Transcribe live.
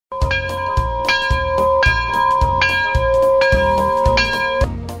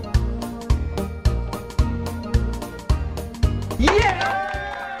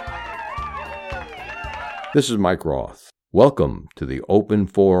This is Mike Roth. Welcome to the Open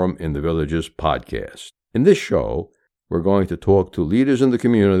Forum in the Villages podcast. In this show, we're going to talk to leaders in the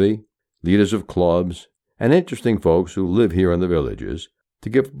community, leaders of clubs, and interesting folks who live here in the villages to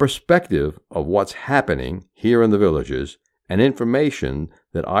give a perspective of what's happening here in the villages and information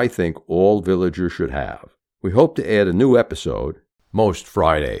that I think all villagers should have. We hope to add a new episode most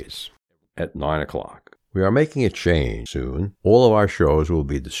Fridays at 9 o'clock. We are making a change soon. All of our shows will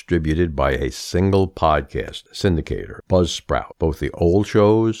be distributed by a single podcast syndicator, Buzzsprout, both the old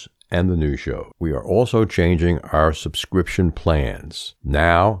shows and the new show. We are also changing our subscription plans.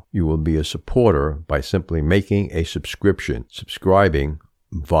 Now you will be a supporter by simply making a subscribing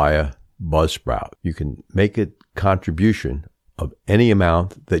via Buzzsprout. You can make a contribution of any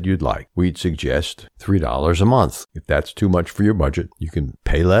amount that you'd like. We'd suggest $3 a month. If that's too much for your budget, you can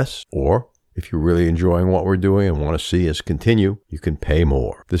pay less, or if you're really enjoying what we're doing and want to see us continue, you can pay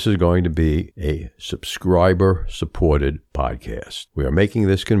more. This is going to be a subscriber-supported podcast. We are making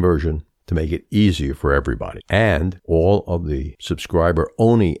this conversion to make it easier for everybody. And all of the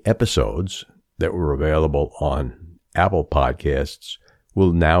subscriber-only episodes that were available on Apple Podcasts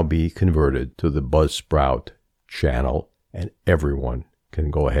will now be converted to the Buzzsprout channel, and everyone can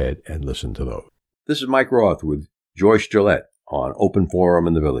go ahead and listen to those. This is Mike Roth with Joyce Gillette on Open Forum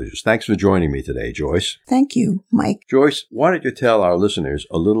in the Villages. Thanks for joining me today, Joyce. Thank you, Mike. Joyce, why don't you tell our listeners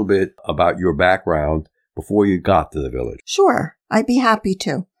a little bit about your background before you got to the village? Sure, I'd be happy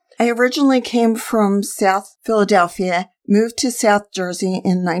to. I originally came from South Philadelphia, moved to South Jersey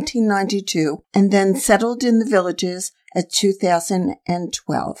in 1992, and then settled in the villages at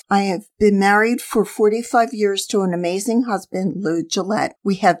 2012. I have been married for 45 years to an amazing husband, Lou Gillette.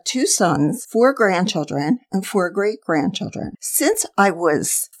 We have 2 sons, 4 grandchildren, and 4 great-grandchildren. Since I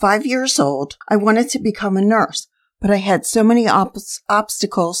was 5 years old, I wanted to become a nurse, but I had so many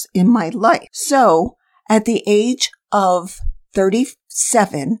obstacles in my life. So, at the age of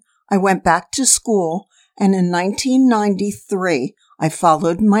 37, I went back to school, and in 1993, I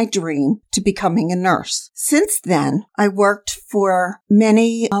followed my dream to becoming a nurse. Since then, I worked for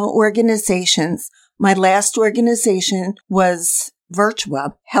many organizations. My last organization was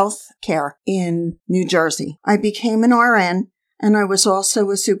Virtua Healthcare in New Jersey. I became an RN, and I was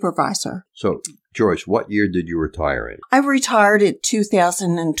also a supervisor. So, Joyce, what year did you retire in? I retired in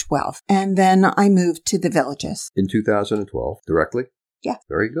 2012, and then I moved to the villages. In 2012, directly? Yeah.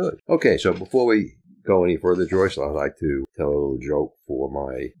 Very good. Okay, so before we go any further, Joyce, I'd like to tell a little joke for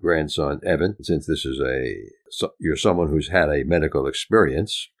my grandson, Evan. Since this is you're someone who's had a medical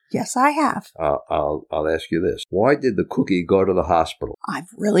experience. Yes, I have. I'll ask you this. Why did the cookie go to the hospital? I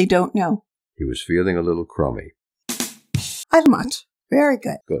really don't know. He was feeling a little crummy. Not much. Very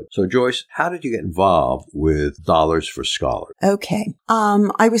good. Good. So, Joyce, how did you get involved with Dollars for Scholars? Okay.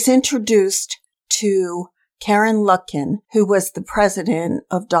 I was introduced to Karen Lutkin, who was the president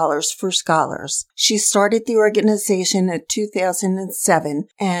of Dollars for Scholars. She started the organization in 2007,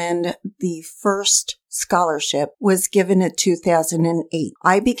 and the first scholarship was given in 2008.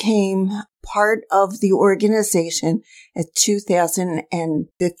 I became part of the organization in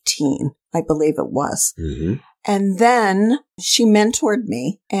 2015, I believe it was. Mm-hmm. And then she mentored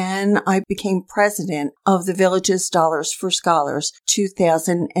me, and I became president of the Villages Dollars for Scholars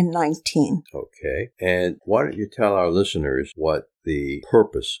 2019. Okay. And why don't you tell our listeners what the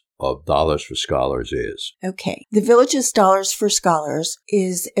purpose of Dollars for Scholars is? Okay. The Villages Dollars for Scholars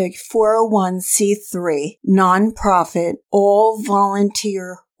is a 401c3 nonprofit,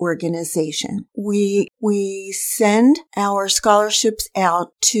 all-volunteer organization. We send our scholarships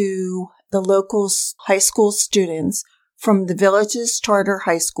out to the local high school students from the Villages Charter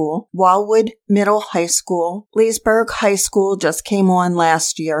High School, Wildwood Middle High School, Leesburg High School just came on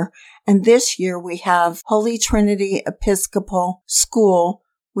last year, and this year we have Holy Trinity Episcopal School,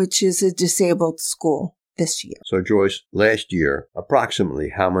 which is a disabled school this year. So, Joyce, last year,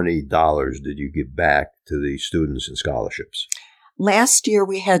 approximately how many dollars did you give back to the students in scholarships? Last year,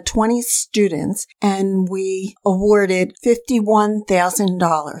 we had 20 students, and we awarded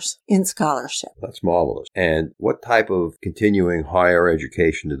 $51,000 in scholarship. That's marvelous. And what type of continuing higher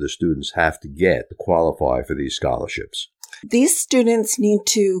education do the students have to get to qualify for these scholarships? These students need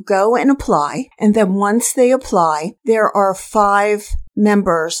to go and apply, and then once they apply, there are 5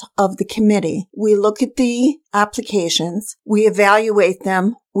 members of the committee. We look at the applications, we evaluate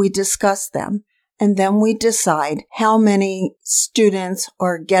them, we discuss them, and then we decide how many students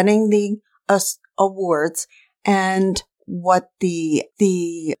are getting the awards and what the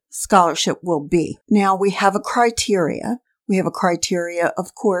scholarship will be. Now, we have a criteria. We have a criteria,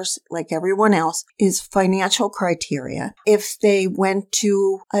 of course, like everyone else, is financial criteria. If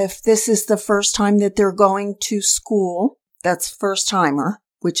this is the first time that they're going to school, that's first timer,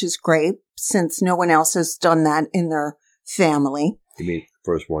 which is great since no one else has done that in their family. You mean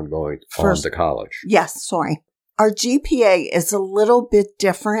first one going on to college? Yes, sorry. Our GPA is a little bit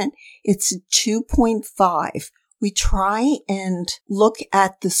different. It's 2.5. We try and look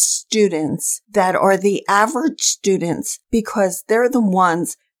at the students that are the average students because they're the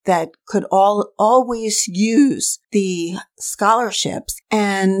ones that could always use the scholarships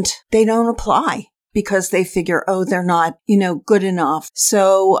and they don't apply because they figure, they're not, good enough.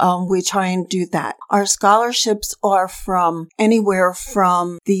 So we try and do that. Our scholarships are from anywhere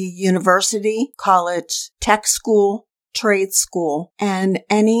from the university, college, tech school, trade school, and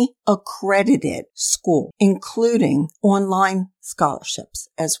any accredited school, including online scholarships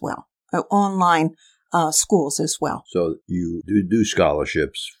as well, online schools as well. So you do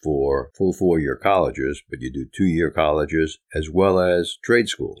scholarships for full 4-year colleges, but you do 2-year colleges as well as trade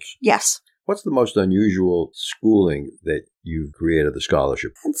schools. Yes. What's the most unusual schooling that you've created the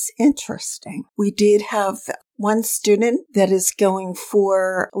scholarship? That's interesting. We did have one student that is going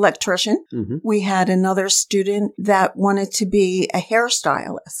for electrician. Mm-hmm. We had another student that wanted to be a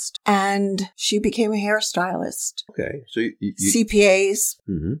hairstylist, and she became a hairstylist. Okay. So you CPAs,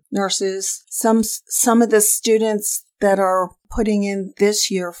 mm-hmm. nurses, some of the students that are putting in this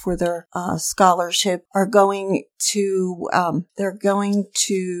year for their scholarship are going to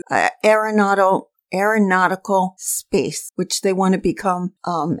aeronautical space, which they want to become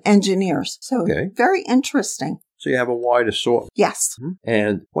engineers. So Very interesting. So you have a wide assortment. Yes. Mm-hmm.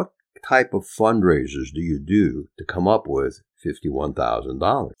 And what type of fundraisers do you do to come up with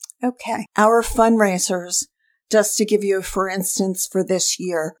 $51,000? Okay. Our fundraisers, just to give you, for instance, for this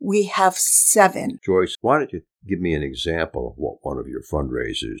year, we have 7. Joyce, why don't you give me an example of what one of your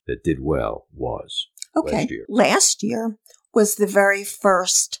fundraisers that did well was last year? Last year was the very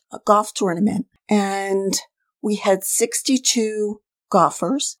first golf tournament, and we had 62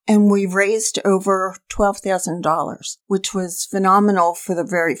 golfers, and we raised over $12,000, which was phenomenal for the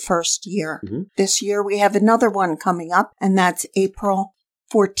very first year. Mm-hmm. This year we have another one coming up, and that's April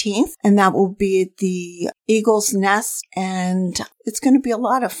 14th, and that will be at the Eagle's Nest, and it's going to be a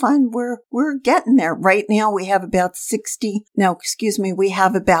lot of fun. We're getting there. Right now we have about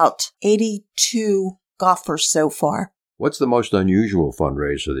 82 golfers so far. What's the most unusual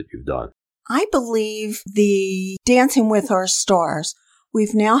fundraiser that you've done? I believe the Dancing with Our Stars.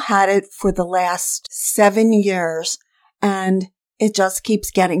 We've now had it for the last 7 years, and it just keeps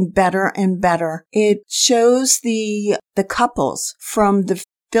getting better and better. It shows the couples from the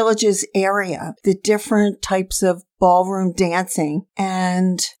village's area, the different types of ballroom dancing,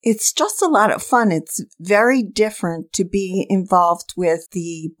 and it's just a lot of fun. It's very different to be involved with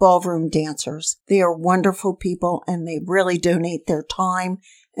the ballroom dancers. They are wonderful people, and they really donate their time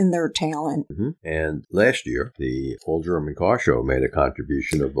and their talent. Mm-hmm. And last year, the Old German Car Show made a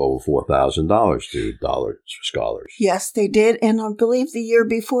contribution of over $4,000 to Dollars for Scholars. Yes, they did. And I believe the year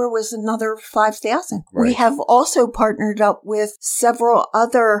before was another $5,000. Right. We have also partnered up with several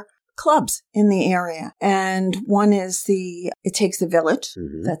other clubs in the area. And one is It Takes a Village.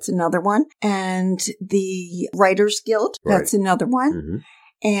 Mm-hmm. That's another one. And the Writers Guild. Right. That's another one. Mm-hmm.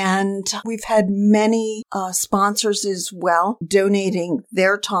 And we've had many sponsors as well donating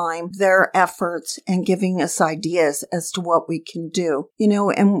their time, their efforts, and giving us ideas as to what we can do.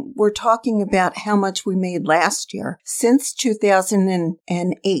 And we're talking about how much we made last year. Since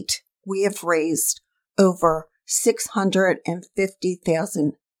 2008, we have raised over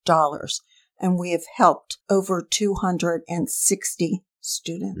 $650,000, and we have helped over 260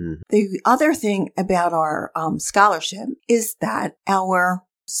 students. Mm. The other thing about our scholarship is that our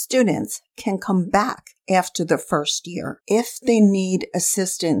students can come back after the first year. If they need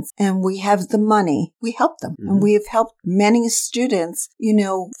assistance and we have the money, we help them. Mm-hmm. And we have helped many students,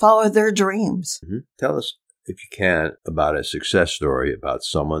 follow their dreams. Mm-hmm. Tell us, if you can, about a success story about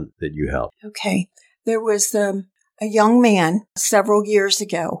someone that you helped. Okay. There was a young man several years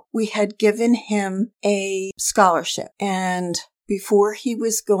ago. We had given him a scholarship, and before he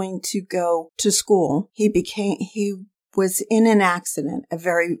was going to go to school, he was in an accident, a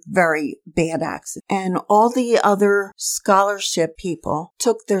very, very bad accident. And all the other scholarship people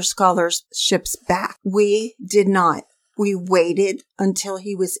took their scholarships back. We did not. We waited until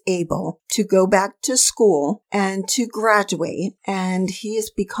he was able to go back to school and to graduate. And he is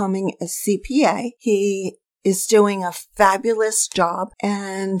becoming a CPA. He is doing a fabulous job.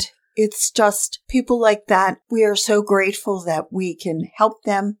 And it's just people like that. We are so grateful that we can help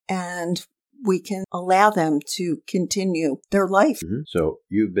them, and we can allow them to continue their life. Mm-hmm. So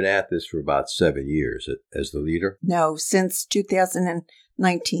you've been at this for about 7 years as the leader? No, since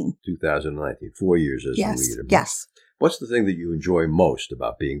 2019. 2019, 4 years as the leader. Yes. What's the thing that you enjoy most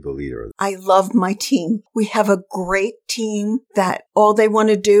about being the leader? I love my team. We have a great team that all they want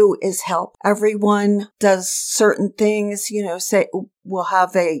to do is help. Everyone does certain things, say we'll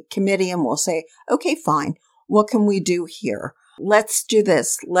have a committee and we'll say, okay, fine. What can we do here? Let's do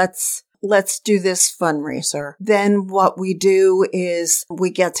this. Let's do this fundraiser. Then what we do is we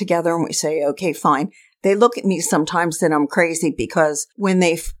get together and we say, okay, fine. They look at me sometimes that I'm crazy because when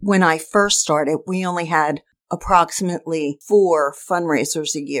I first started, we only had approximately 4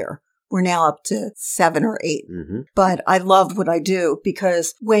 fundraisers a year. We're now up to 7 or 8. Mm-hmm. But I love what I do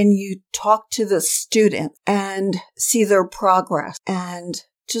because when you talk to the student and see their progress and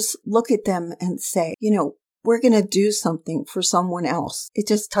just look at them and say, we're going to do something for someone else. It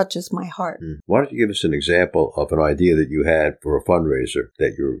just touches my heart. Why don't you give us an example of an idea that you had for a fundraiser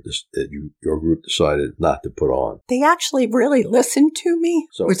that your group decided not to put on? They actually really listened to me,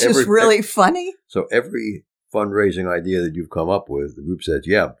 which is really funny. So every fundraising idea that you've come up with, the group said,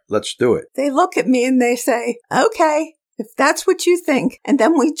 yeah, let's do it. They look at me and they say, okay, if that's what you think. And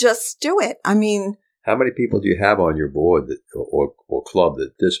then we just do it. I mean, how many people do you have on your board or club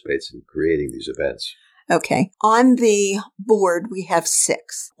that participates in creating these events? Okay. On the board, we have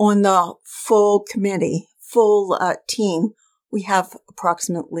 6. On the full committee, full team, we have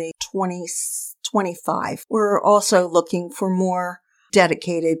approximately 25. We're also looking for more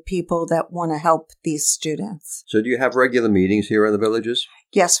dedicated people that want to help these students. So do you have regular meetings here in the villages?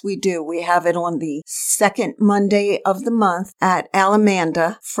 Yes, we do. We have it on the second Monday of the month at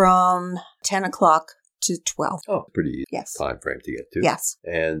Alamanda from 10 o'clock to 12. Oh, pretty easy time frame to get to. Yes.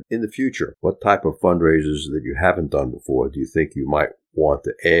 And in the future, what type of fundraisers that you haven't done before do you think you might want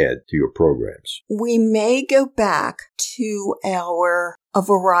to add to your programs? We may go back to a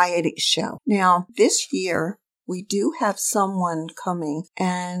variety show. Now, this year, we do have someone coming,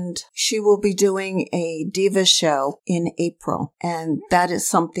 and she will be doing a diva show in April, and that is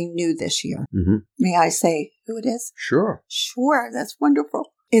something new this year. Mm-hmm. May I say who it is? Sure. Sure, that's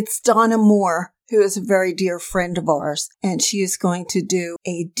wonderful. It's Donna Moore, who is a very dear friend of ours, and she is going to do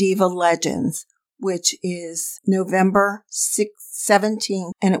a Diva Legends, which is November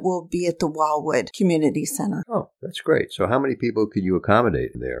 17th, and it will be at the Wildwood Community Center. Oh, that's great. So how many people could you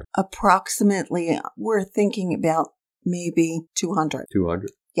accommodate there? Approximately, we're thinking about maybe 200.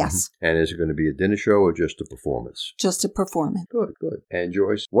 200? Yes. Mm-hmm. And is it going to be a dinner show or just a performance? Just a performance. Good, good. And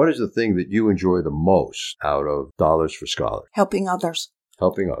Joyce, what is the thing that you enjoy the most out of Dollars for Scholars? Helping others.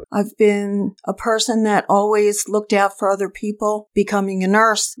 Helping others. I've been a person that always looked out for other people, becoming a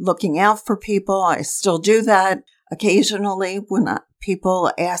nurse, looking out for people. I still do that occasionally when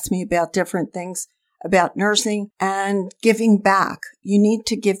people ask me about different things about nursing and giving back. You need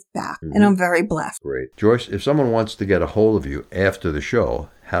to give back, and I'm very blessed. Great. Joyce, if someone wants to get a hold of you after the show,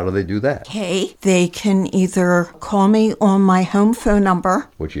 how do they do that? Okay. They can either call me on my home phone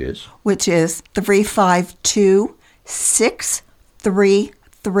number, which is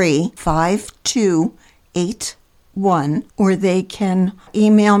 352-633-5281, or they can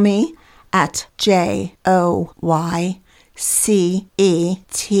email me at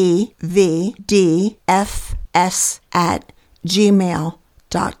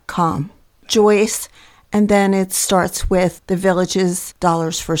joycetvdfs@gmail.com. Joyce, and then it starts with the Villages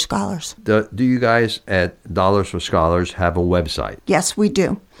Dollars for Scholars. Do you guys at Dollars for Scholars have a website? Yes, we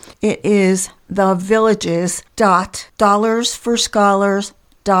do. It is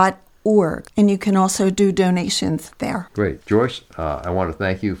thevillages.dollarsforscholars.org, and you can also do donations there. Great. Joyce, I want to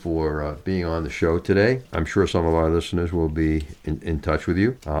thank you for being on the show today. I'm sure some of our listeners will be in touch with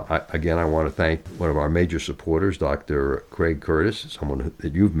you. I want to thank one of our major supporters, Dr. Craig Curtis, someone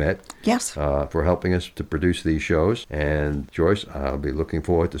that you've met. Yes. For helping us to produce these shows. And Joyce, I'll be looking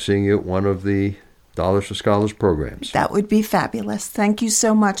forward to seeing you at one of the Dollars for Scholars programs. That would be fabulous. Thank you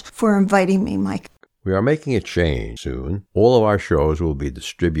so much for inviting me, Mike. We are making a change soon. All of our shows will be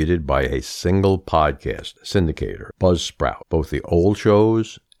distributed by a single podcast syndicator, Buzzsprout, both the old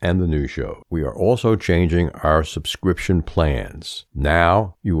shows and the new show. We are also changing our subscription plans.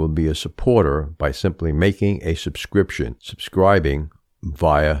 Now you will be a supporter by simply making a subscribing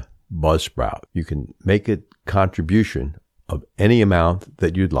via Buzzsprout. You can make a contribution of any amount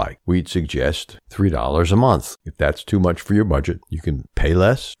that you'd like. We'd suggest $3 a month. If that's too much for your budget, you can pay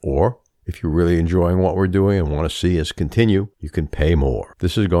less, or if you're really enjoying what we're doing and want to see us continue, you can pay more.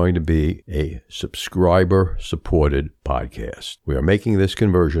 This is going to be a subscriber-supported podcast. We are making this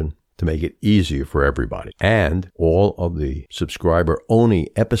conversion to make it easier for everybody. And all of the subscriber-only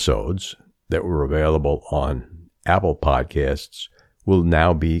episodes that were available on Apple Podcasts will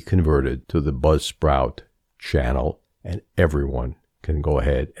now be converted to the Buzzsprout channel, and everyone can go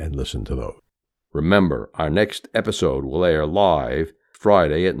ahead and listen to those. Remember, our next episode will air live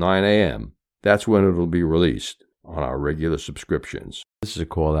Friday at 9 a.m. That's when it will be released on our regular subscriptions. This is a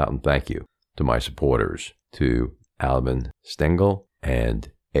call out and thank you to my supporters, to Alvin Stengel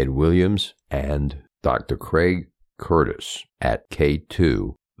and Ed Williams and Dr. Craig Curtis at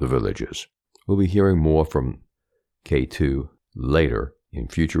K2 The Villages. We'll be hearing more from K2 later in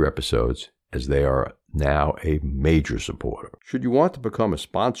future episodes, as they are now a major supporter. Should you want to become a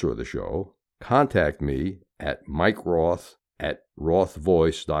sponsor of the show, contact me at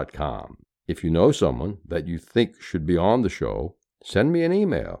mikeroth@rothvoice.com. If you know someone that you think should be on the show, send me an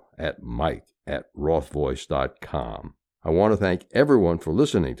email at mike@rothvoice.com. I want to thank everyone for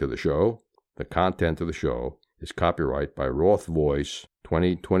listening to the show. The content of the show is copyright by Roth Voice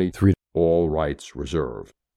 2023, all rights reserved.